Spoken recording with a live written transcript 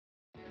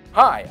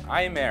Hi,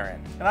 I'm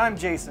Aaron. And I'm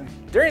Jason.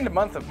 During the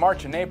month of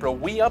March and April,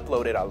 we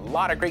uploaded a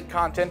lot of great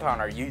content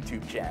on our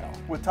YouTube channel.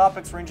 With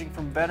topics ranging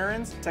from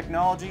veterans,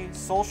 technology,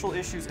 social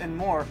issues, and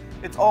more,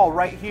 it's all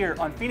right here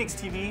on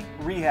PHXTV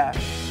Rehash.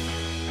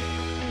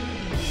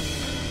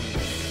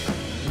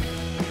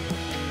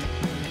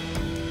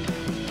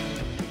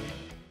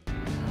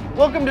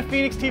 Welcome to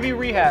PHXTV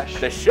Rehash,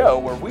 the show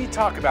where we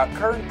talk about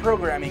current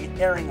programming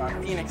airing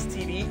on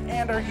PHXTV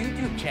and our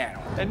YouTube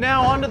channel. And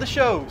now on to the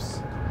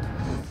shows.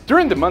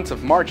 During the months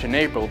of March and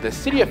April, the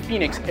City of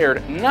Phoenix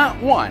aired not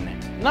one,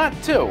 not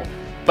two,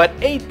 but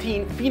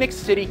 18 Phoenix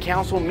City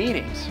Council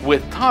meetings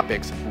with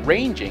topics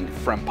ranging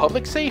from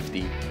public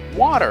safety,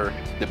 water,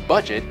 the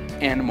budget,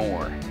 and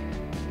more.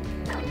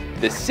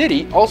 The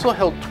city also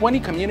held 20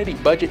 community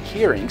budget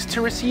hearings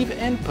to receive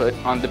input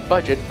on the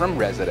budget from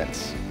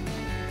residents.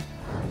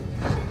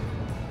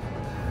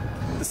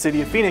 The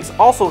City of Phoenix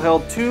also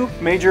held two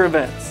major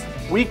events.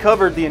 We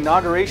covered the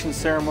inauguration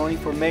ceremony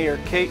for Mayor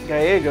Kate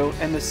Gallego,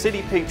 and the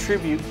city paid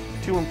tribute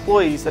to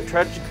employees that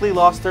tragically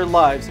lost their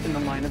lives in the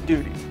line of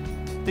duty.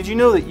 Did you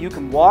know that you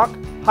can walk,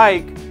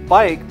 hike,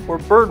 bike, or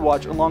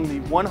birdwatch along the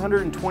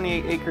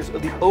 128 acres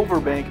of the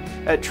overbank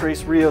at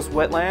Tres Rios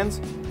wetlands?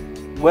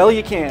 Well,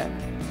 you can.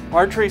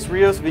 Our Tres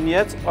Rios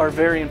vignettes are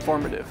very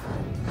informative.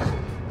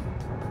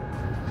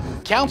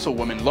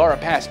 Councilwoman Laura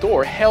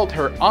Pastor held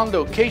her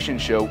on-location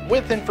show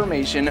with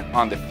information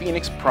on the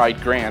Phoenix Pride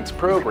Grants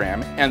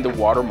program and the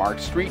Watermark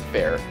Street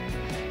Fair.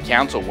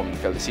 Councilwoman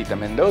Felicita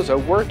Mendoza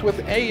worked with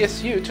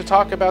ASU to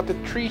talk about the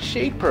Tree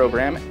Shade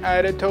program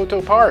at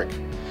Etoto Park.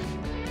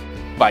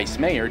 Vice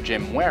Mayor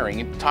Jim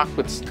Waring talked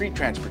with Street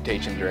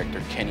Transportation Director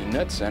Kenny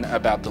Knudsen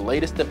about the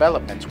latest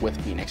developments with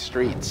Phoenix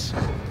streets.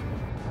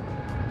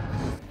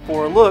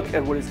 For a look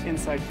at what is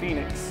inside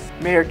Phoenix,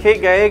 Mayor Kate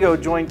Gallego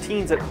joined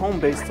teens at home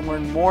base to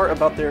learn more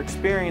about their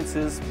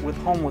experiences with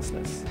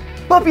homelessness.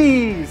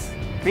 Puppies!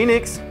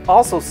 Phoenix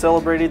also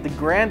celebrated the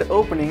grand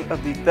opening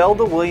of the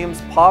Thelda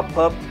Williams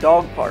Pop-Up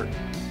Dog Park,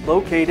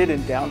 located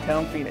in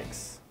downtown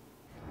Phoenix.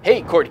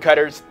 Hey cord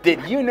cutters,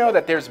 did you know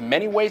that there's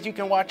many ways you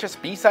can watch us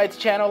besides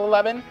Channel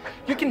 11?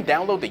 You can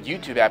download the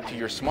YouTube app to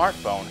your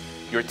smartphone,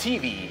 your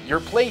TV, your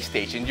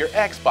PlayStation, your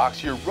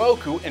Xbox, your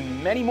Roku,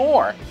 and many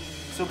more.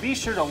 So be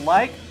sure to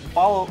like,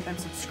 follow, and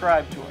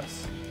subscribe to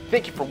us.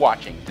 Thank you for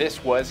watching.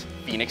 This was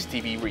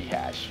PHXTV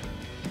Rehash.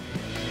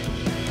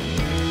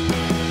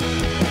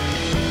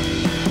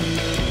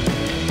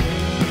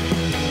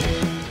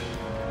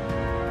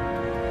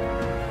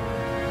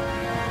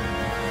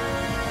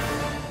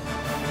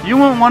 You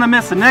won't want to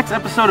miss the next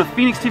episode of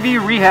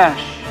PHXTV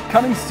Rehash.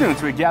 Coming soon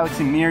to a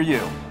galaxy near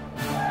you.